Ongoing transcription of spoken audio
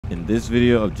In this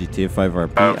video of GTA 5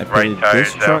 RP, I pitted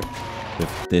this truck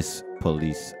with this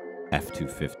police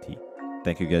F250.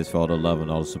 Thank you guys for all the love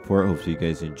and all the support. Hopefully you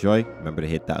guys enjoy. Remember to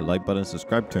hit that like button,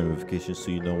 subscribe, turn notifications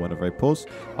so you know whenever I post.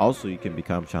 Also, you can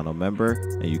become channel member,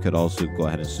 and you could also go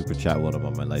ahead and super chat one of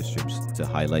my live streams to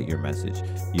highlight your message.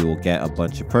 You will get a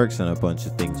bunch of perks and a bunch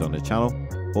of things on the channel.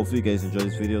 Hopefully you guys enjoy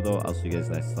this video though. I'll see you guys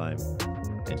next time.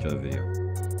 Enjoy the video.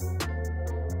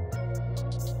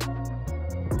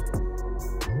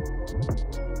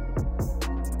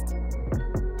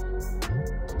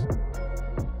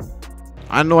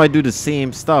 I know I do the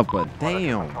same stuff, but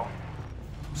damn,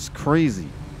 it's crazy.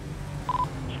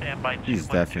 He's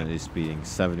definitely speeding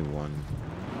 71.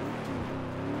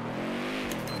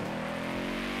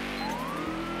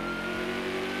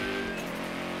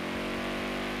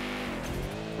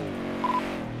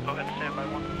 Go ahead and stand by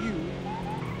one.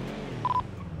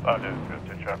 Oh, dude,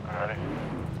 good job, already.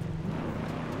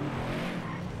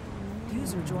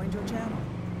 User joined your channel.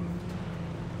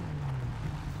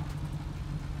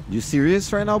 You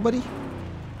serious right now, buddy?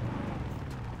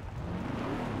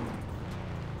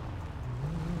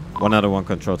 One out of one,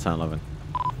 control 1011.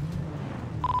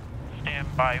 Stand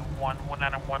by one,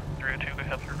 191, 302, go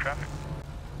ahead through traffic.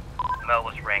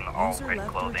 Mel's ring, all User red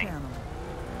left clothing. your channel.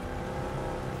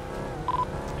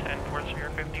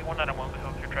 10-4-0-50, 191, go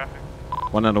ahead through traffic.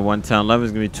 1 out of 1, 1011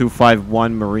 is gonna be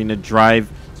 251 Marina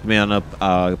Drive. It's gonna be on a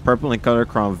purple and color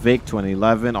Crown Vic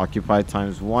 2011, occupied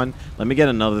 ×1. Let me get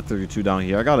another 32 down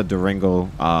here. I got a Durango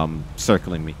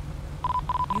circling me.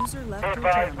 User left your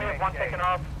channel. We have one taken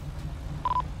off.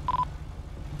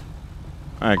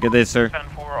 All right, good day, sir.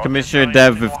 10-4, Commissioner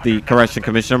Dev with the correction,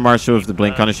 Commissioner Marshall with the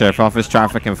Blaine County Sheriff Office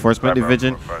Traffic Enforcement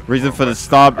Division. Reason for the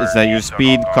stop is that your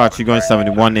speed caught you going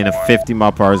 71 in a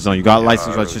 50-mile-per-hour zone. You got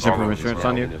license, registration, proof of insurance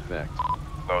on you?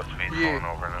 Low speed going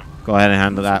over now. Go ahead and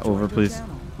handle that over, please.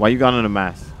 Why you got on a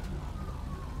mask?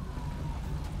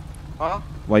 Huh?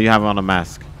 Why you have on a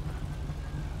mask?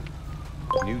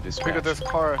 New dispatch. Look at this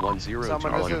car.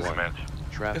 1011.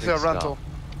 Traffic It's a rental.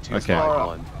 stop. Okay.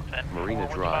 251 Marina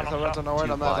Drive. It's a rental. No, wait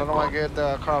a minute. I don't want to get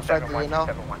the car affected, you know?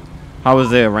 How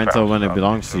is it a rental when it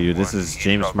belongs to you? This is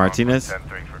James Martinez.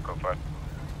 10-3 for code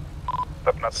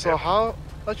 5. So how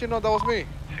did you know that was me?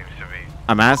 Seems to be.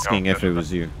 I'm asking if it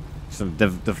was you. So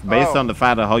based on the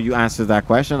fact of how you answered that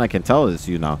question, I can tell it's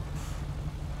you now.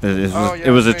 It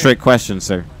was a trick question,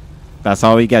 sir. That's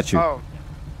how he gets you.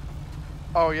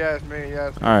 Oh yeah, it's me.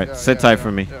 Yeah. All right, sit tight for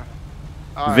me. Yeah.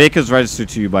 All Vic is registered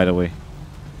to you, by the way.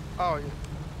 Oh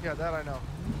yeah, that I know.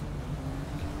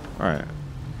 All right.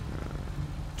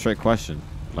 Trick question.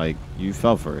 Like, you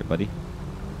fell for it, buddy.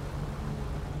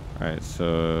 All right,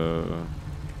 so...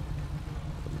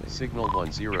 Signal 100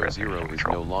 is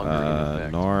no longer in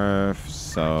effect. North,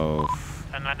 south,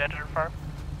 10-9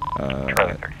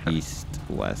 east,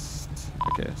 west.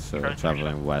 Okay, so we're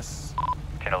traveling west.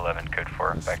 1011, code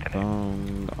 4, back to the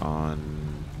Westbound on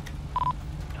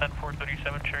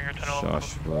 10-4-37, share your 10-11,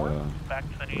 Joshua back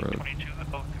to the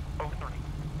 22-03.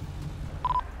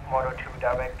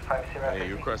 102, Hey,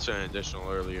 you requested an additional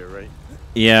earlier, right?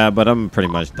 Yeah, but I'm pretty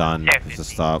much done. It's a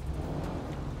stop.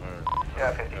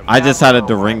 Yeah, I just had a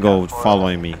Durango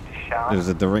following me. There's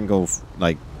a Durango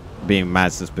like being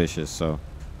mad suspicious, so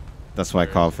that's why I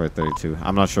called for a 32.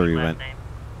 I'm not sure where you went.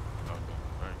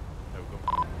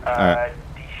 Alright.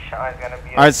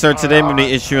 Alright, sir, today I'm going to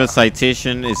issue a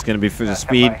citation. It's going to be for the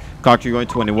speed. Clock, you're going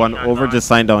 21 over. Just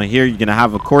sign down here. You're going to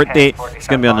have a court date. It's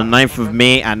going to be on the 9th of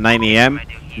May at 9 a.m.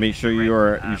 Make sure you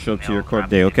show up to your court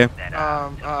day, okay?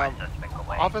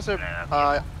 Officer,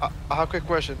 I have a quick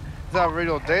question. Is that a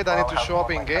real date I need to show up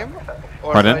in game?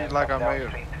 Or Pardon? is that like I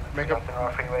make a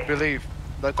believe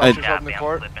that I should show up in the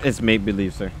court? It's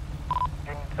make-believe, sir.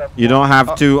 You don't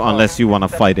have to unless you want to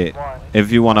fight it.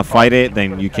 If you want to fight it,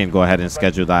 then you can go ahead and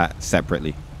schedule that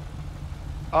separately.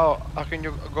 Oh, can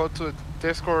you go to the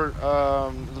Discord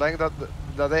link that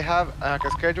they have and I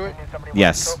can schedule it?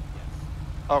 Yes.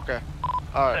 Okay.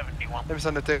 Alright. Let me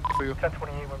send the ticket for you.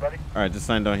 Alright, just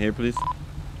sign down here, please.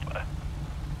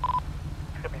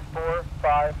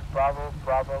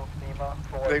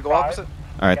 They go opposite?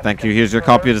 Alright, thank you. Here's your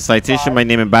copy of the citation. My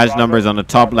name and badge number is on the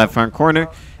top left-hand corner.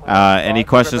 Any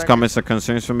questions, comments, or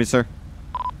concerns for me, sir?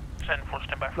 10-4,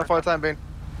 stand by Not for the time being.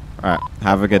 Alright,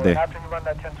 have a good day.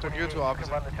 You too,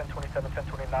 officer.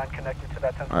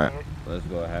 Alright, let's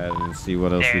go ahead and see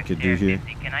what else we could do here.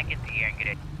 Can I get the air and get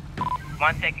it?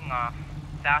 One taking off,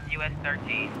 South US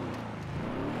 13.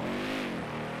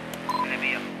 It's gonna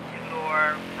be a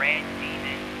two-door red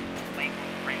Demon,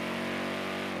 Lakewood Springs.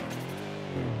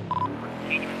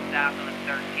 Continuing south on the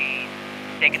 13,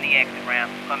 taking the exit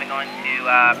ramp, coming on to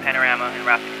Panorama and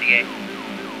Route 68.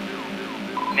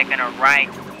 Making a right.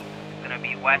 It's gonna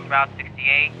be West Route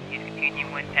 68. He's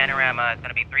continuing panorama. It's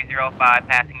gonna be 305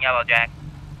 passing Yellow Jack.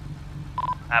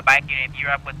 Bike unit, if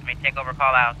you're up with me, take over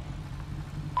call out.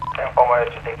 10-4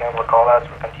 to taking over call outs.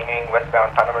 We're continuing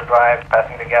westbound Panama Drive,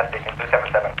 passing the gas station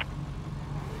 277.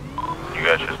 You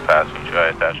guys just passed. Should I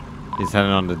attach? He's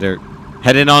heading on the dirt.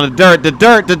 Heading on the dirt. The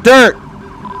dirt. The dirt.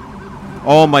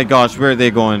 Oh my gosh. Where are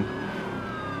they going?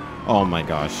 Oh my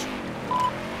gosh.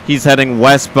 He's heading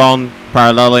westbound,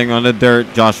 paralleling on the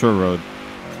dirt, Joshua Road.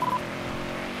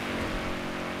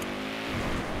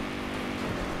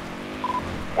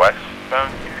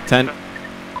 Westbound?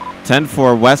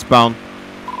 10-4 westbound.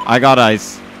 I got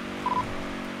ice.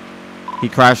 He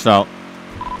crashed out.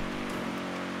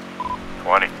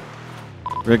 20.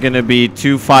 We're gonna be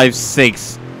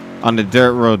 256 on the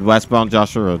dirt road, westbound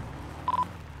Joshua Road.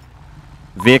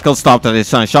 Vehicle stopped at his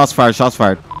sign. Shots fired, shots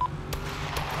fired.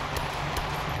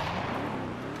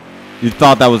 You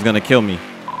thought that was gonna kill me.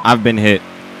 I've been hit.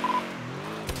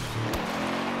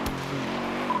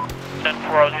 10-4,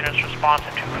 all units respond to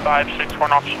 256 for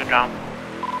an officer down.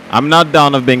 I'm not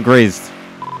down, I've been grazed.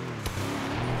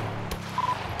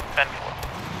 10-4.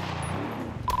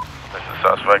 This is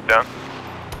suspect down.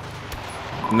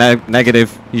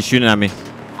 Negative. He's shooting at me.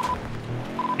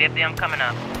 50, I'm coming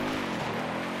up.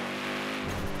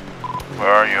 Where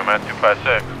are you? I'm at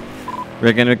 256.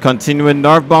 We're gonna continue in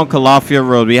northbound Calafia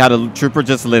Road. We had a trooper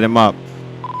just lit him up.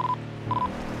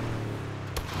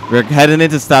 We're heading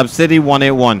into Stab City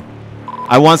 181.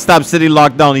 I want Stab City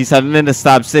locked down. He's heading into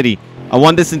Stab City. I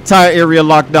want this entire area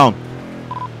locked down.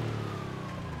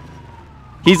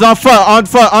 He's on foot, on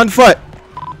foot, on foot.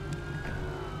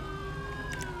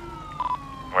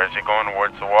 Where's he going?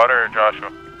 Towards the water or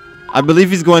Joshua? I believe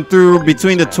he's going through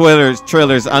between the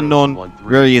trailers, unknown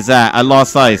where he is at. I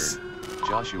lost ice.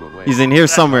 Joshua Way. He's in here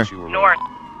somewhere. North.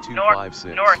 North.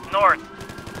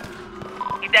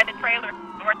 He's at the trailer.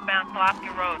 Northbound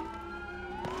Calafia Road.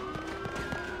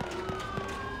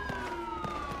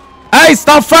 Hey,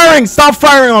 stop firing! Stop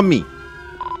firing on me!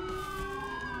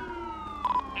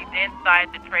 He's inside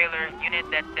the trailer. Unit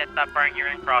that sets up firing. You're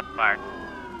in crossfire.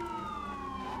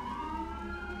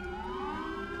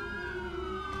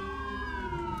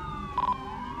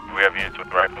 Do we have units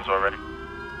with rifles already?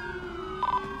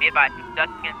 Be advised, he's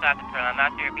ducking inside the trailer. I'm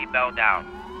not sure if he bailed out.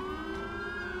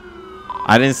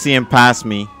 I didn't see him pass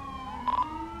me.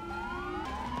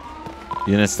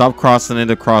 You gonna stop crossing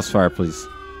into crossfire, please?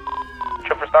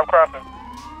 Trooper, stop crossing.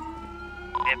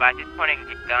 Be advised, he's pointing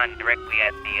his gun directly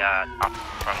at the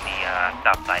from the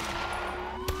south side.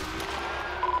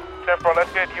 10-4,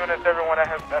 let's get units, everyone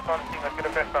that's on the team. Let's get a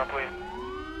vest on, please.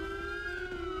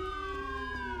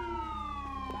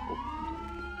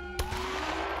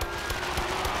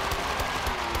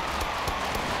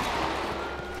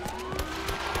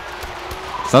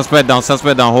 Suspect down,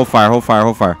 hold fire, hold fire,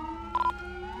 hold fire.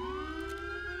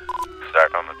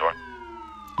 Stack on the door.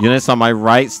 Units on my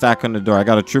right, stack on the door. I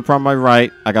got a trooper on my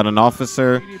right. I got an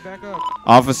officer.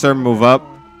 Officer, move up.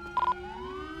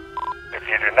 If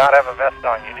you do not have a vest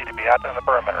on, you need to be out on the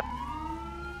perimeter.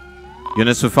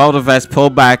 Units without a vest, pull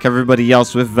back. Everybody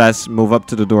else with vests, move up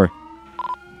to the door.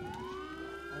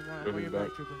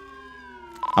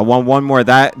 I want one more.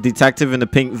 That detective in the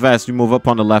pink vest, you move up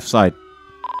on the left side.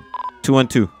 2 and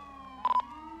 2.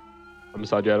 I'm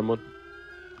beside you, Adam. One.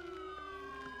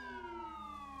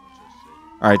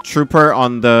 All right, trooper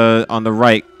on the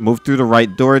right, move through the right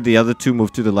door. The other two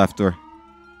move through the left door.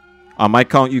 On my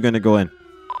count, you're gonna go in.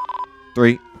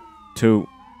 3, 2,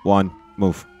 1,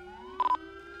 move.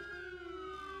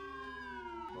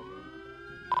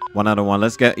 1 out of 1.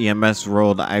 Let's get EMS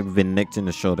rolled. I've been nicked in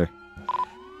the shoulder. 10-4,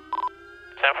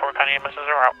 county EMSs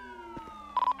are out.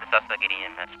 The suspect getting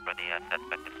EMS for the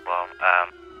suspect as well.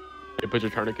 You put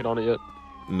your tourniquet on it yet?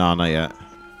 No, not yet.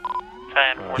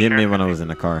 10-4. He hit me when I was in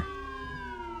the car.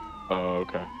 Oh,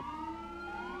 okay.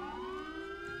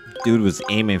 Dude was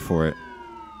aiming for it.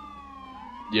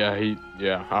 Yeah,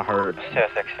 I heard.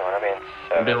 261, I mean,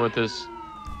 I'm dealing with this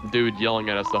dude yelling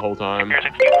at us the whole time. Here's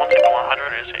 61 to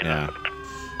 100 is in. Yeah.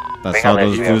 That's how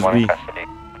those dudes be.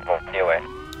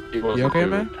 You okay,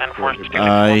 man?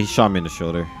 10-4. He shot me in the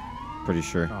shoulder. Pretty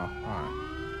sure. Oh,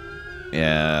 alright.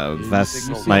 Yeah,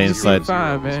 vest. My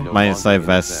inside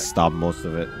vest stopped most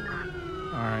of it.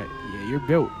 Alright. Yeah, you're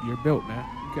built, man.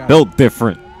 You got Built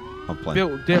different. I'm playing.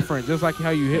 built different, just like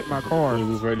how you hit my car. I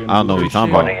don't know what you're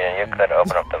talking about. You could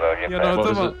open up the road. You know what I'm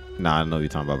talking about? Nah, I don't know what you're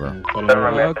talking about,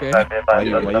 bro. Okay.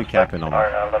 Why you capping on me?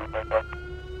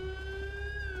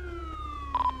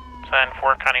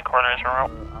 10-4, county coroners are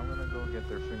out. I'm gonna go get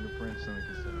their fingerprints and we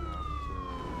can send them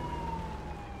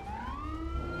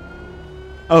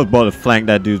I was about to flank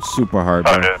that dude super hard,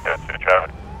 bro.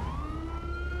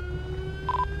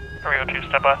 302,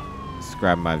 step by. Let's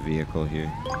grab my vehicle here.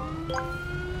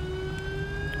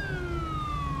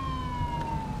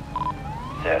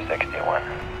 Yeah, 61.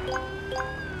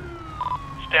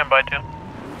 Stand by, 2.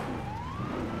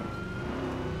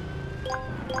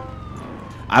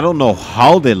 I don't know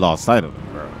how they lost sight of him,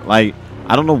 bro. Like,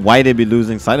 I don't know why they be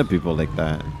losing sight of people like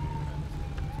that.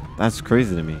 That's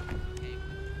crazy to me.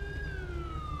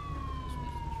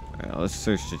 Alright, let's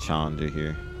search the Challenger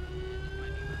here.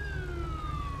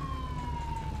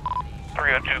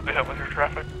 302, be help with your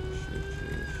traffic.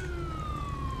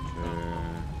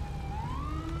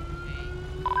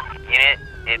 Unit,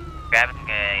 if Gravis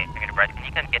can get a breath, can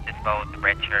you come get this boat with the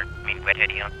red shirt? I mean, red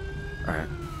hoodie on. Alright.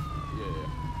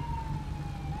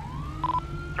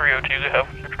 302, be help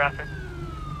with your traffic.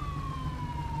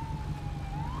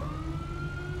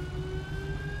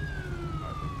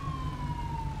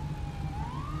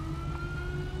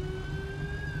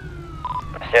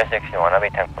 Sierra 61, I'll be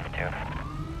 1042.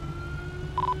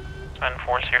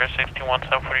 10-4, Sierra 61,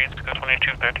 740, go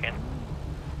 2213.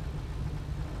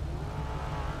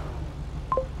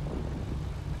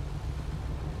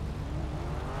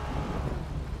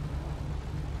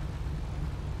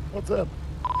 What's up?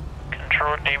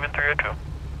 Control David 302.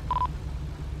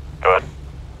 Good.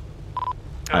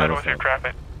 Go ahead with your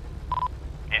traffic.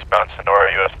 Eastbound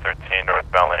Sonora, US 13,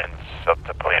 northbound lanes up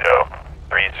to Toledo,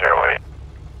 308.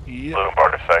 Yeah. Blue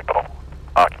motorcycle,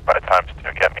 occupied times 2,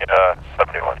 get me to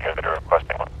 71 here that are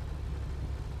requesting one.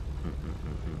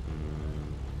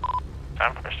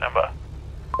 Time for standby.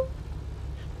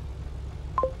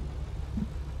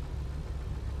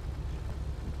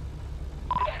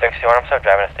 I'm still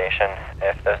driving a station.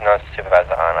 If there's no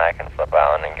supervisor on, I can flip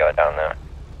out and go down there.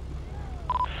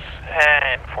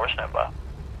 And 4 standby.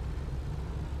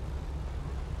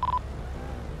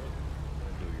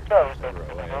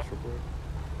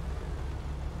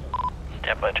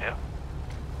 Stand by 2.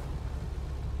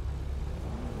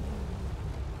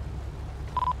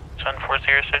 Sun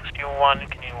 4061,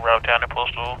 can you route down to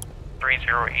postal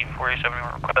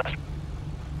 30847 request?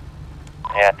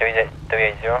 Yeah,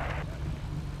 380.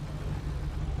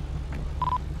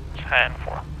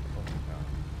 10-4.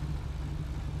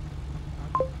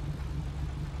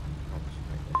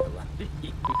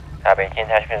 Copy, can you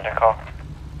attach me to the call?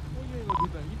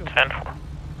 10-4.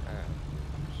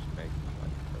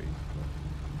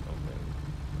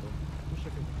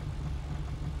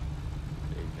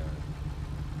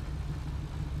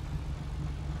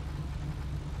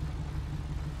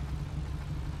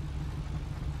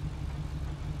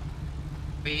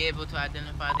 Were you able to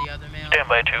identify the other male? Stand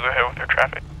by 2, go ahead with your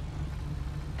traffic.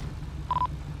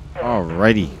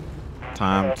 Alrighty.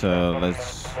 Time to,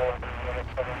 let's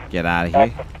get out of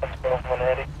here.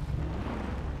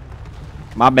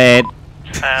 My bad.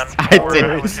 I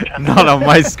did not on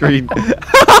my screen.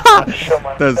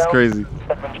 That's crazy.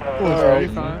 Alright.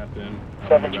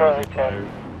 7 Charlie 10.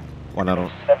 1 out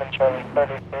of 7 Charlie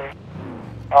 33.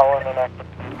 All in and active.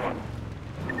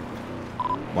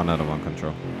 1 out of 1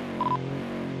 control.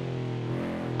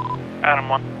 Adam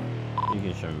 1. You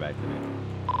can show me back to me.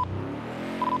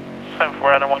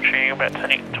 7-4, Adam 1, shooting you about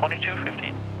 10-8,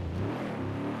 22-15.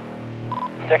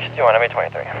 61, I'll be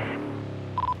 23.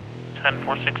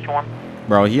 10-4, 61.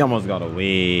 Bro, he almost got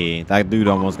away. That dude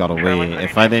almost got away.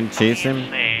 If I didn't chase him,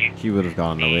 he would have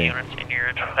gotten away. Units in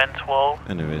your 10-12.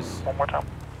 Anyways. One more time.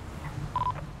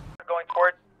 Going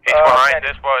towards. He's behind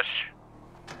this bush.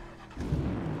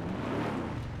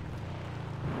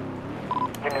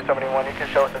 Unit 71, you can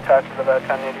show us attached to that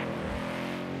 1080.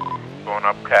 Going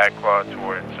up Catclaw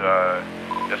towards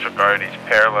disregard. He's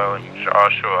paralleling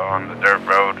Joshua on the dirt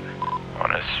road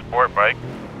on his sport bike.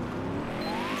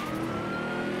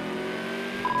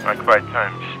 Occupied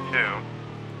times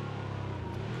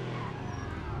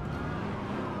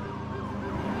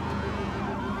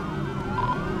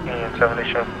 2. Unit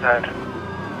 70 shows attached.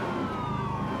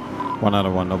 1 out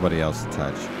of 1, nobody else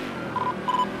attached.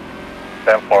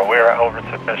 10-4, we are over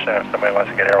submission if somebody wants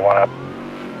to get Air 1 up.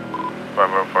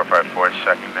 Bravo 454,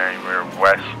 secondary, we're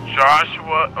west.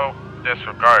 Joshua, oh,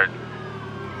 disregard.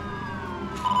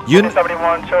 Unit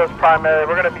 71 shows primary.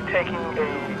 We're going to be taking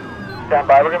a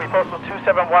standby. We're going to be postal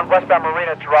 271 westbound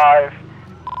Marina Drive.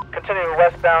 Continuing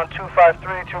westbound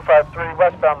 253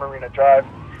 westbound Marina Drive.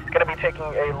 Going to be taking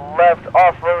a left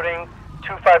off-roading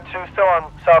 252 still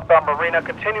on southbound Marina.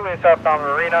 Continuing southbound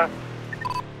Marina.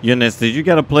 Eunice, did you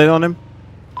get a plate on him?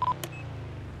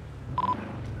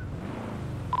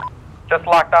 Just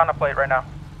locked on the plate right now.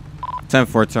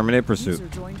 10-4, terminate pursuit. User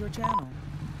joined your channel.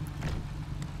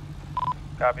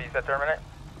 Copy, you said terminate?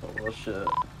 Oh, shit.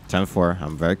 10-4,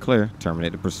 I'm very clear.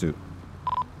 Terminate the pursuit.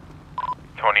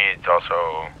 28 is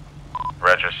also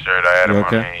registered. I had him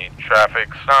on a traffic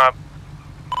stop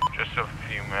just a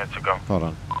few minutes ago. Hold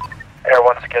on. Air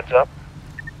 1 skids up.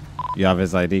 You have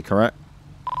his ID, correct?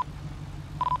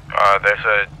 There's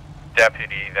a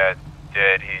deputy that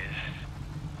did.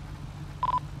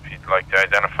 If you'd like to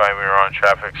identify, we were on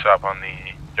traffic stop on the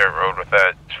dirt road with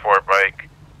that sport bike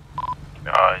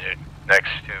next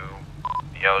to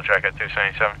the yellow jack at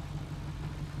 277.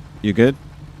 You good?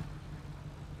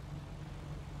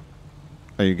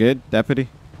 Are you good, deputy?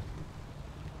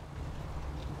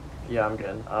 Yeah, I'm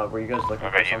good. Were you guys looking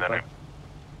for something?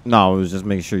 No, I was just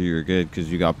making sure you were good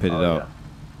because you got pitted out.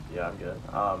 Yeah, I'm good.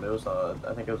 It was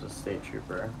I think it was a state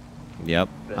trooper. Yep,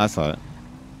 I saw it.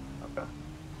 Okay.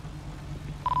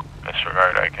 Mr.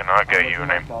 Wright, I cannot get you a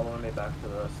name. Following me back to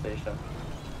the station.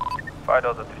 5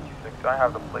 Delta 326. I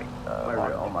have the plate.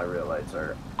 All my rear lights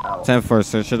are out. 10-4,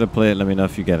 search of the plate. Let me know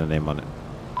if you get a name on it.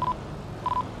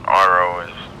 RO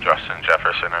is Justin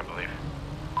Jefferson, I believe.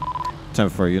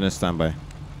 10-4, unit standby.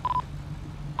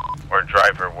 Or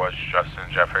driver was Justin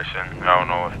Jefferson. I don't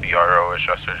know if the RO is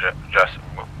Justin Jefferson.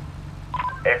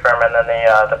 A-firm, and then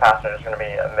the passenger is going to be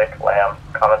Mick Lamb.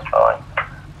 Common spelling.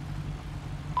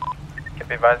 Can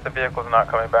be advised the vehicle's not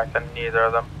coming back to neither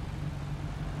of them.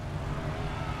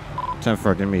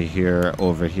 10-4, gonna be here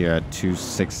over here at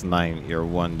 269 Ear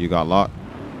 1. You got locked?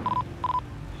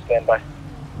 Stand by.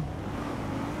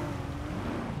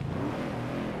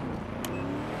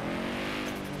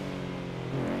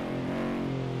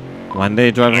 One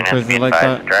day driving crazy like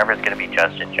that? The driver is going to be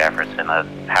Justin Jefferson. The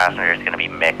passenger is going to be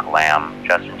Mick Lamb.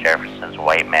 Justin Jefferson's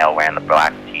white male wearing the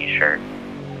black t-shirt.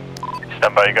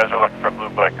 Stand by, you guys are looking for blue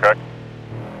bike, correct?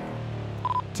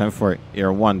 10-4,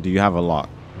 Ear 1, do you have a lock?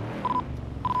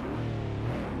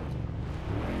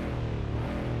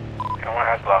 Ear 1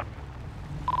 has lock.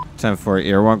 10-4,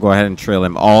 Ear 1, go ahead and trail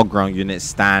him. All ground units,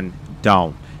 stand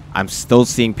down. I'm still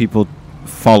seeing people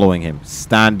following him.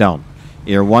 Stand down.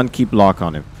 Ear 1, keep lock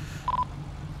on him.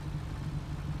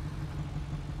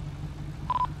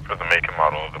 For the make and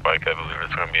model of the bike, I believe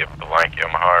it's going to be a blank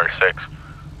Yamaha R6.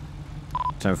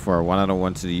 10-4, 1 out of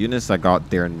 1 to the units. I got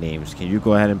their names. Can you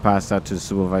go ahead and pass that to the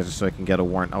supervisor so I can get a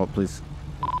warrant out, please?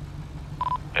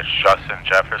 It's Justin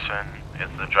Jefferson is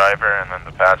the driver, and then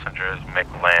the passenger is Mick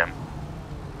Lamb.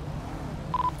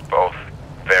 Both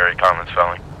very common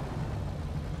spelling.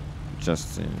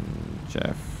 Justin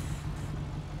Jeff.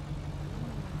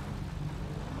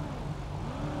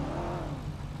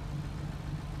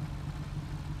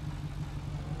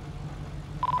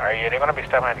 Alright, yeah, they're going to be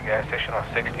stopping at the gas station on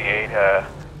 68,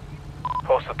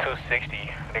 postal 260.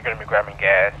 They're going to be grabbing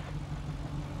gas.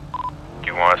 Do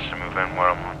you want us to move in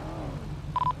one-on-one?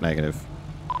 Negative.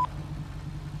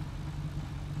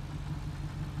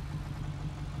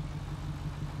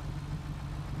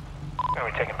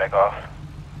 Going to be taking back off.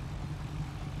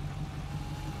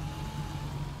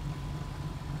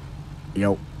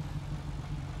 Yo.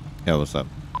 Yo, what's up?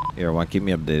 Ear 1, keep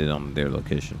me updated on their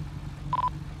location.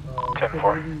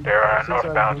 10-4. They're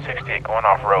northbound 68 going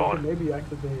off road. Maybe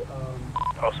activate,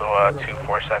 Also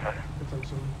 247.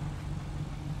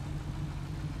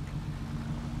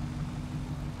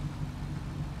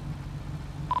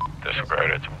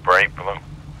 Disregard, it's bright blue.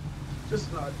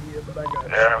 Just an idea, but I got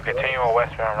it. They're continuing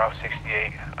westbound Route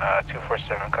 68,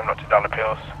 247 coming up to Dollar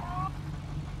Pills.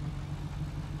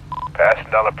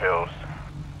 Passing Dollar Pills.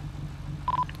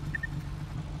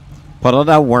 Put on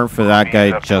that warrant for that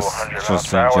guy, Justin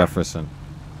Jefferson.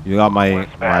 You got my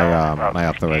my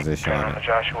authorization on it.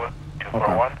 Joshua,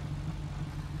 241.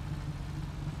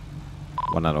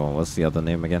 1 out of 1. What's the other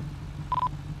name again?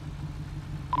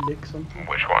 Nixon.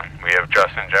 Which one? We have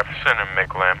Justin Jefferson and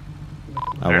Mick Lamb.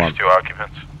 There's 2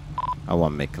 occupants. I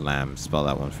want Mick Lamb. Spell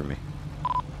that one for me.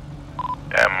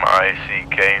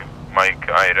 M-I-C-K, Mike,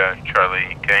 Ida,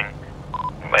 Charlie, King,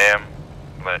 Lamb,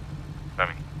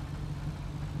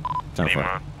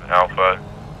 Lima, Alpha,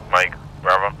 Mike,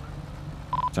 Bravo.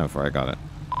 10-4, I got it.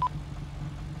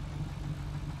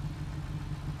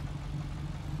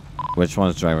 Which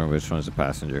one's driving, which one's the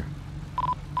passenger?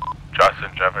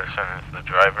 Justin Jefferson is the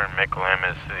driver, Mick Lamb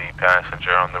is the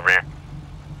passenger on the rear.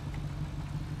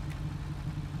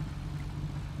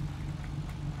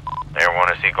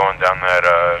 Everyone, is he going down that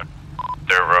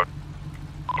dirt road?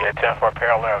 Yeah, 10-4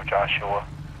 parallel of Joshua,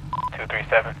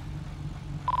 237.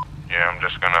 Yeah, I'm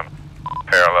just gonna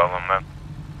parallel them then.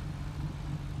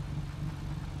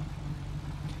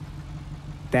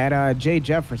 That Jay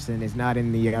Jefferson is not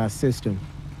in the system.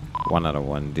 1 out of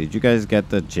 1. Did you guys get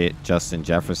the Justin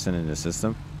Jefferson in the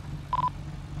system?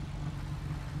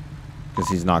 Because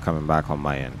he's not coming back on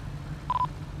my end.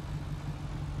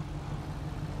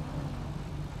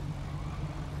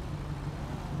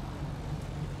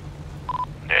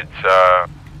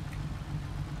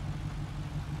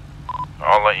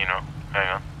 I'll let you know. Hang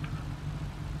on.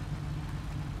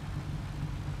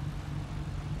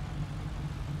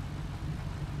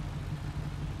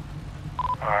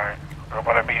 Alright, we're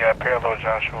going to be parallel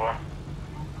Joshua,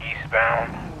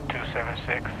 eastbound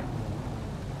 276.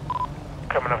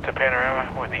 Coming up to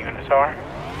Panorama where the units are.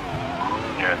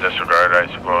 Yeah, in this regard, I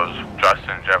suppose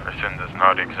Justin Jefferson does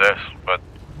not exist, but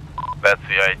that's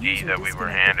the ID that we were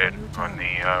handed on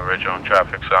the original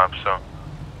traffic stop, so.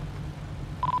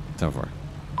 So far.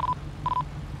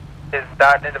 Is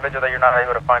that an individual that you're not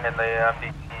able to find in the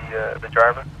the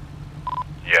driver?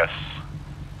 Yes.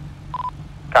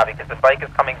 Copy, because the bike is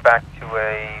coming back to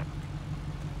a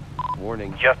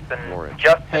warning. Justin.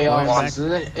 Hey,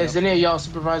 is any of y'all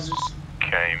supervisors?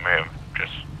 Okay, you may have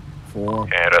just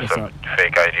handed us a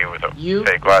fake ID with a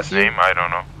fake last name. I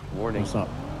don't know. Warning. What's up?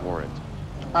 Warrant.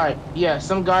 Alright, yeah,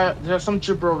 there's some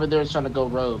trooper over there trying to go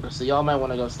rogue, so y'all might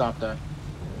want to go stop that.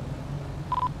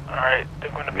 Alright,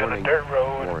 they're going to be on a dirt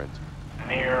road Warrant.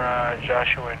 near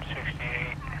Joshua and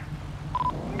 68,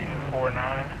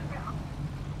 249.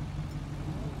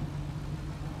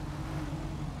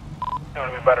 They're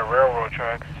going to be by the railroad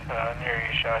tracks near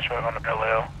East Joshua on the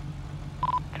LL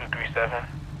 237.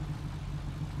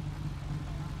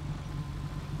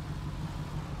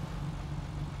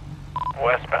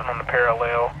 Westbound on the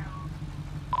parallel,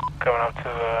 coming up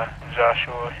to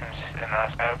Joshua and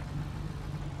Asab.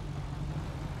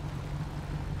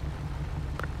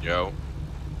 Yo.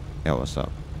 Yeah, what's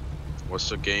up? What's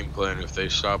the game plan? If they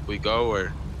stop, we go,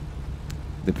 or?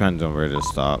 Depends on where to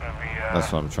stop.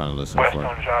 That's what I'm trying to listen West for.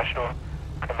 on Joshua,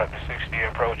 come up to 68,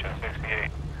 approaching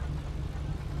 68.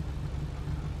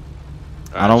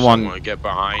 I don't want to get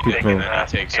behind it, and then it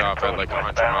takes off at like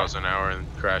 100 miles an hour and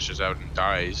crashes out and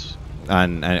dies.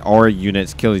 And our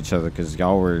units kill each other because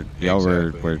y'all were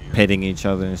pitting each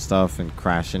other and stuff and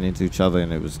crashing into each other,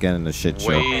 and it was getting a shit show.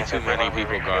 Way too many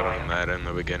people got on that in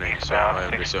the beginning, so I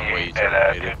understand why you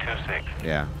terminated.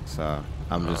 Yeah, so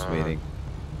I'm just waiting.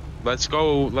 Let's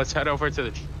go. Let's head over to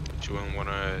the you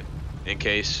wanna, in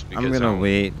case. Because, I'm gonna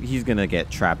wait. He's gonna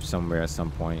get trapped somewhere at some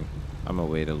point. I'm gonna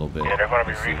wait a little bit. Yeah, they're gonna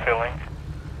be refilling.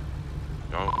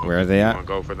 No, where are they at? Wanna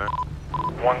go for that?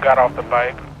 One got off the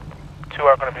bike. Two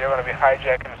are gonna be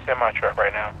hijacking a semi truck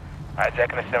right now.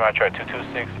 Hijacking a semi truck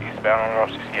 226 eastbound on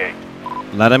Route 68.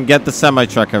 Let him get the semi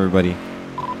truck, everybody.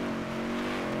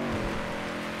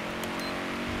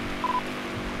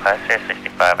 Class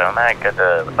 65, I'm gonna go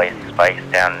to the place spikes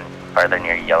down farther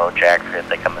near Yellow Jack if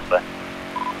they come this way.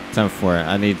 10-4.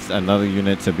 I need another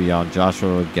unit to be on Joshua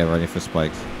Road. Get ready for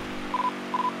spikes.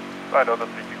 I know the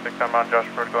 326 I'm on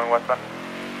Joshua Road going westbound.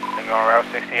 And going Route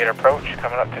 68 approach,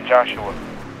 coming up to Joshua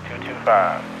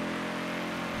 225.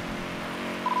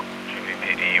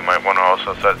 GVPD, you might want to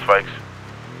also set spikes.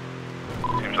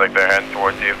 Seems like they're heading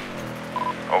towards you.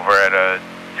 Over at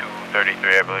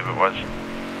 233, I believe it was.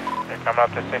 They're coming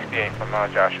up to 68 from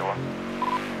Joshua.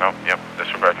 Oh, yep,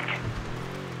 disregard.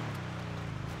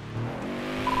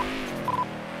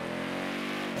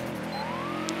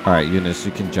 Alright, units,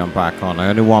 you can jump back on. I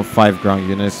only want 5 ground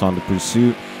units on the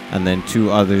pursuit, and then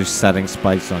 2 others setting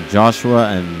spikes on Joshua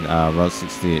and Route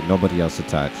 68. Nobody else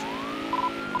attached.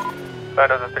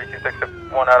 That is a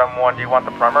 326, 1 Adam 1. Do you want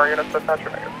the primary units attached or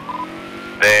negative?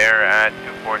 They're at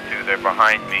 242. They're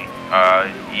behind me.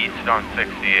 East on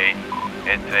 68.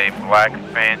 It's a black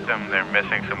Phantom. They're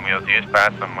missing some wheels. You just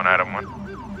passed them, 1 Adam 1.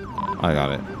 I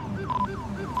got it.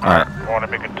 Alright. I want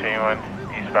to be continuing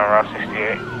eastbound Route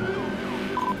 68.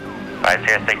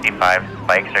 5065,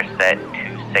 spikes are set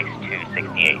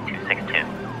 26268, 262.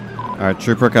 Alright,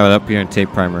 trooper got up here and take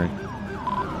primary.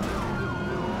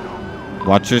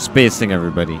 Watch your spacing,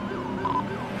 everybody.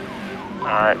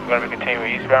 Alright, we're going to be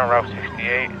continuing eastbound Route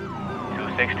 68,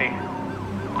 260.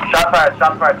 Shot fired,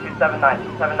 279,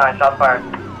 279, shot fired.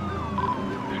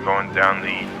 He's going down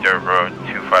the dirt road,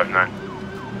 259.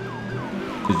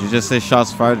 Did you just say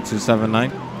shots fired at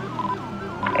 279?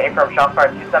 Affirm, shot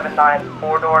fired, 279,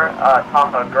 4-door,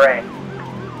 Tahoe, gray.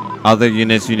 Other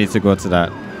units, you need to go to that.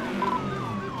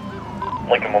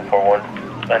 Lincoln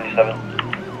 141, 97.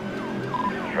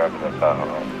 Driving that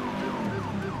Tahoe.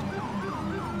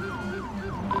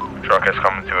 Truck is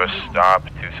coming to a stop,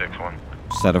 261.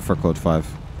 Set up for code 5.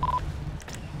 He's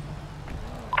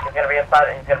gonna be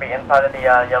inside of the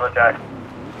Yellow Jack.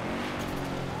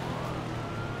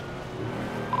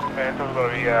 Phantom's going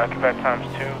to be occupied times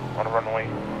 2 on the runway.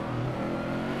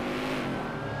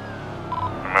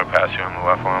 I'm going to pass you on the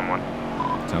left one.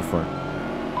 10-4.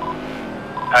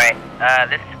 Alright,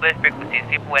 this is split frequencies.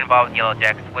 People involved with Yellow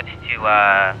Jack switch to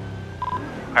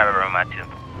private room at 2.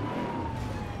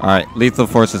 Alright, lethal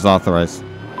force is authorized.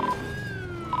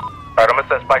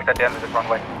 set spikes at the end of this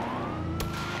runway.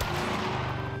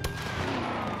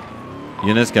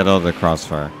 Units get out of the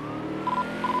crossfire.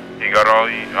 You got all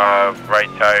the right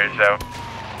tires out.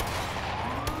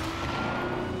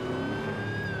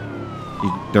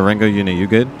 Durango unit, you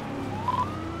good?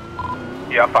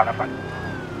 Yeah, I'm fine, I'm fine.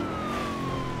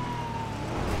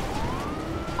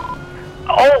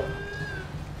 Oh!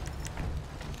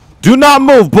 Do not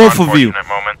move, both of you.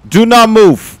 Do not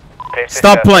move.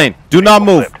 Stop playing. Do not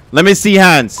move. Let me see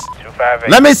hands.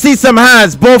 Let me see some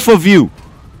hands, both of you.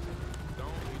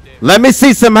 Let me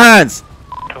see some hands.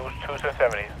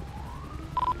 270.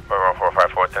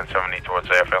 454 1070 towards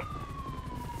the airfield.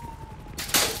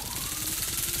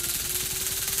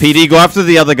 PD, go after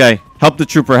the other guy. Help the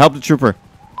trooper. Help the trooper.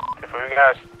 If we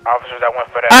got officers that went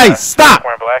for that. Hey, stop!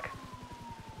 Black.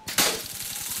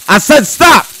 I said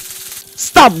stop.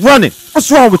 Stop running.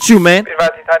 What's wrong with you, man? Be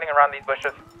advised, he's hiding around these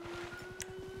bushes.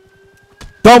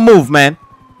 Don't move, man.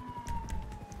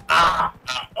 One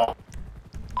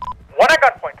at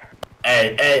gunpoint.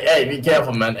 Hey, be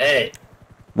careful, man. Hey.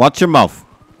 Watch your mouth.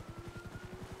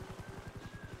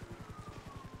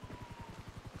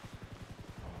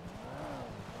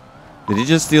 Did he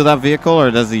just steal that vehicle, or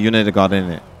does the unit that got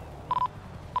in it?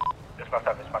 It's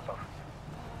myself, it's myself.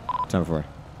 10-4.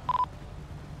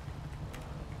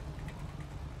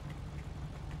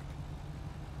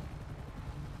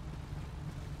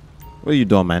 What are you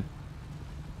doing, man?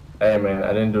 Hey, man,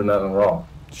 I didn't do nothing wrong.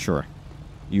 Sure.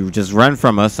 You just ran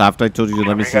from us after I told you to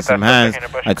let me see some hands.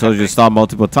 I told you to stop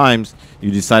multiple times.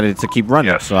 You decided to keep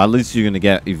running. So at least you're going to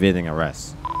get evading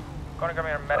arrest.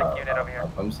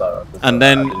 I'm sorry. And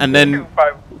then,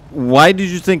 why did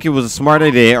you think it was a smart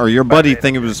idea, or your buddy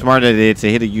think it was a smart idea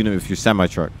to hit a unit with your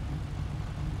semi-truck?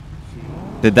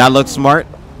 Did that look smart?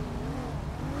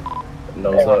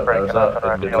 No, sir.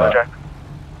 No, sir.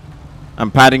 I'm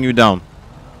patting you down.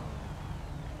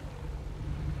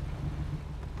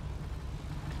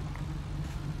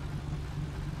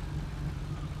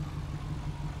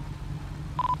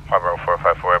 Harbor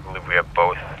 454, I believe we have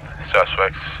both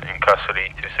suspects in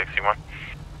custody, 261.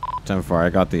 10-4, I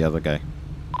got the other guy.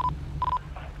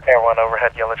 Air 1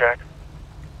 overhead, Yellow Jack.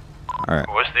 Alright,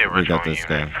 Who was the we original got this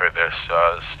unit guy. for this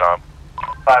stop?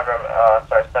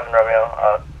 7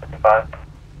 Romeo, 55.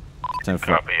 10-4.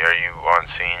 Copy, are you on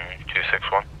scene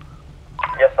 261?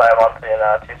 Yes, I am on scene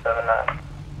 279.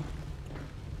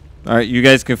 Alright, you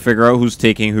guys can figure out who's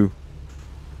taking who.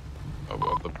 Oh,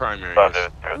 well, the primary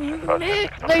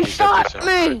They shot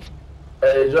me!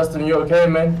 Hey, Justin, you okay,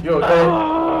 man? You okay?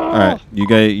 Alright, you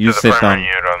guys, you sit down.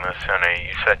 Unit on this, and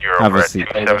you said you're Have over a at seat.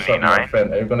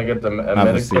 279. Are you gonna get the Have a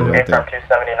medical? seat right there.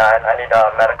 279, I need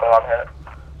medical on hit.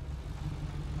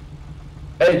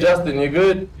 Hey, Justin, you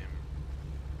good?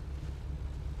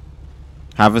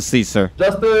 Have a seat, sir.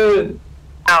 Justin!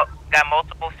 Out. Got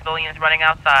multiple civilians running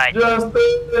outside.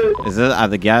 Justin! Is it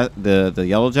at the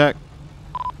Yellow Jack?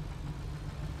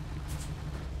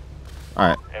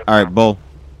 Alright, Bull.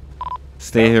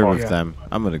 Stay here with them.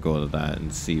 I'm gonna go to that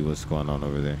and see what's going on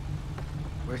over there.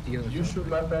 Where's the other? You shoot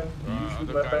my friend.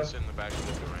 Other guys in the back of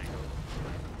the Durango.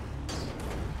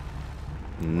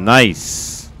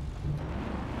 Nice.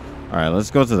 Alright,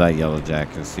 let's go to that Yellow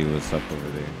Jack and see what's up over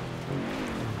there.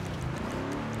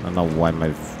 I don't know why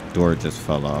my door just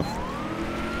fell off.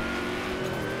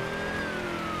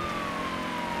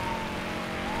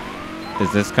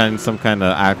 Is this some kind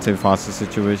of active hostage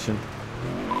situation?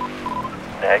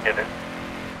 Negative.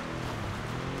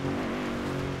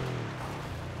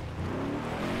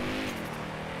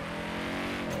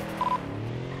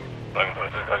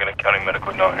 I'm going to county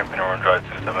medical now here, Pinner Drive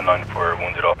 279 for a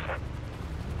wounded officer.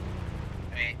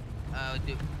 Alright,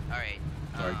 alright.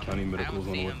 Sorry, county medical's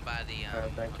on the way.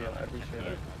 Thank you, I appreciate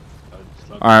it.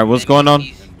 Alright, what's going on?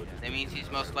 That means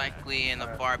he's most likely in the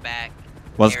far back.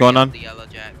 What's going on? The Yellow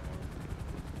Jack.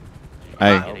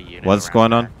 Hey, what's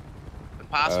going on?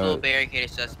 Possible barricaded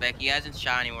suspect. He hasn't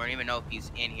shot anywhere. We don't even know if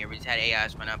he's in here. We just had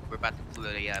AIs run up. We're about to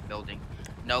clear the building.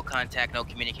 No contact, no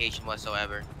communication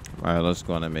whatsoever. Alright, let's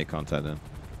go on and make contact then.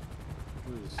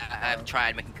 I've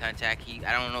tried making contact.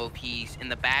 I don't know if he's in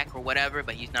the back or whatever,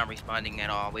 but he's not responding at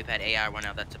all. We've had AI run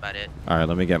out. That's about it. Alright,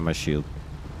 let me get my shield.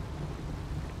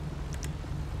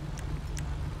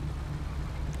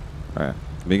 Alright,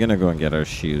 we're gonna go and get our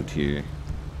shield here.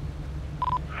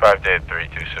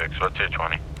 5-326, what's your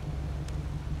 20?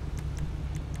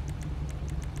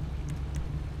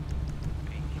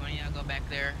 You want to go back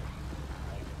there?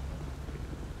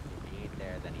 If he ain't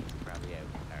there, then he's probably out.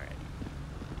 Alright.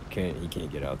 He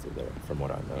can't get out to there, from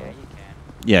what I know. Yeah, you can.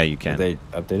 Yeah, you can. Have they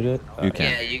updated it? You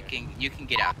can. Yeah, you can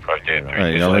get out. 5-326,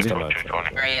 Alright, what's your 20?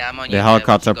 Alright, yeah, I'm on The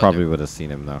helicopter probably would have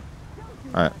seen him though.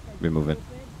 Alright. We're moving.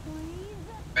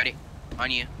 Ready. On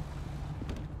you.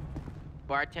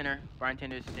 Bartender's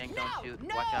saying don't shoot.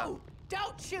 Watch out.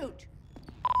 Don't shoot.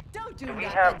 Don't do Do we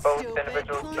nothing have both stupid,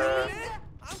 individuals, please.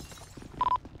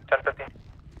 1050?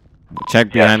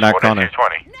 Check behind that what corner. is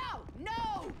 20?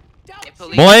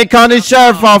 Blaine County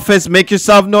Sheriff Office, make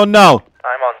yourself known now.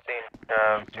 I'm on scene.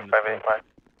 2585.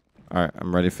 Alright,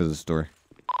 I'm ready for the story.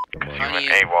 You went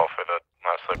AWOL for the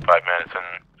last like 5 minutes and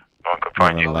no one could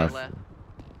find you. Left.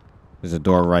 There's a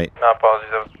door right. No apologies,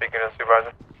 I was speaking to the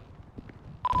supervisor.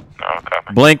 No, okay.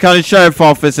 Blaine County Sheriff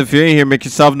Office, if you're in here, make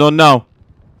yourself known now.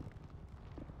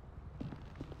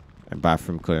 And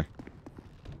bathroom clear.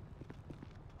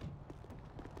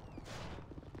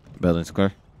 Building's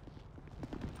clear.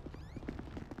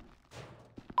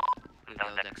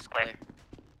 Building's clear.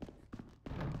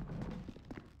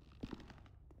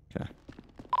 Okay.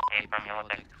 Hey, from yellow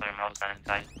deck clear, most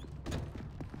inside.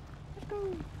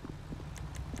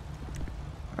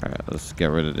 Alright, let's get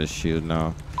rid of this shield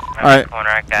now. Alright,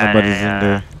 nobody's in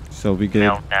there, so we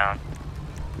good.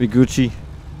 We Gucci.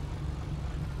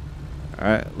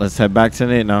 Alright, let's head back to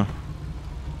Nate now.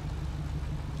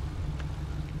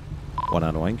 1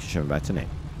 on 1, showing back to Nate.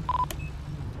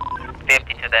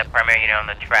 50 to that primary unit on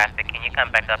the traffic. Can you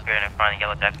come back up here in front of the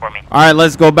yellow deck for me? Alright,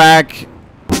 let's go back.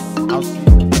 I'll see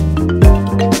you.